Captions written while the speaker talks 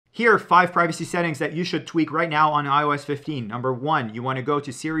Here are 5 privacy settings that you should tweak right now on iOS 15. Number 1, you want to go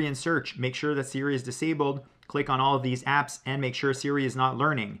to Siri and search. Make sure that Siri is disabled. Click on all of these apps and make sure Siri is not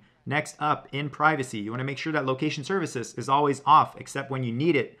learning. Next up, in privacy, you want to make sure that location services is always off except when you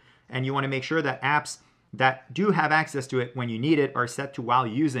need it. And you want to make sure that apps that do have access to it when you need it are set to while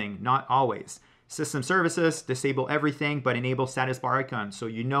using, not always. System services, disable everything but enable status bar icon so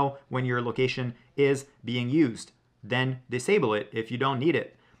you know when your location is being used. Then disable it if you don't need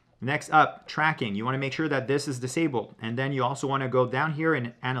it. Next up, tracking. You want to make sure that this is disabled. And then you also want to go down here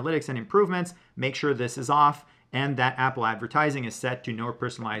in analytics and improvements, make sure this is off and that Apple advertising is set to no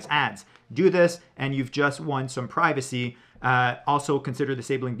personalized ads. Do this and you've just won some privacy. Also consider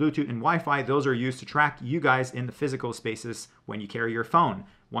disabling Bluetooth and Wi-Fi. Those are used to track you guys in the physical spaces when you carry your phone.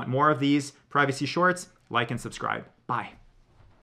 Want more of these privacy shorts? Like and subscribe. Bye.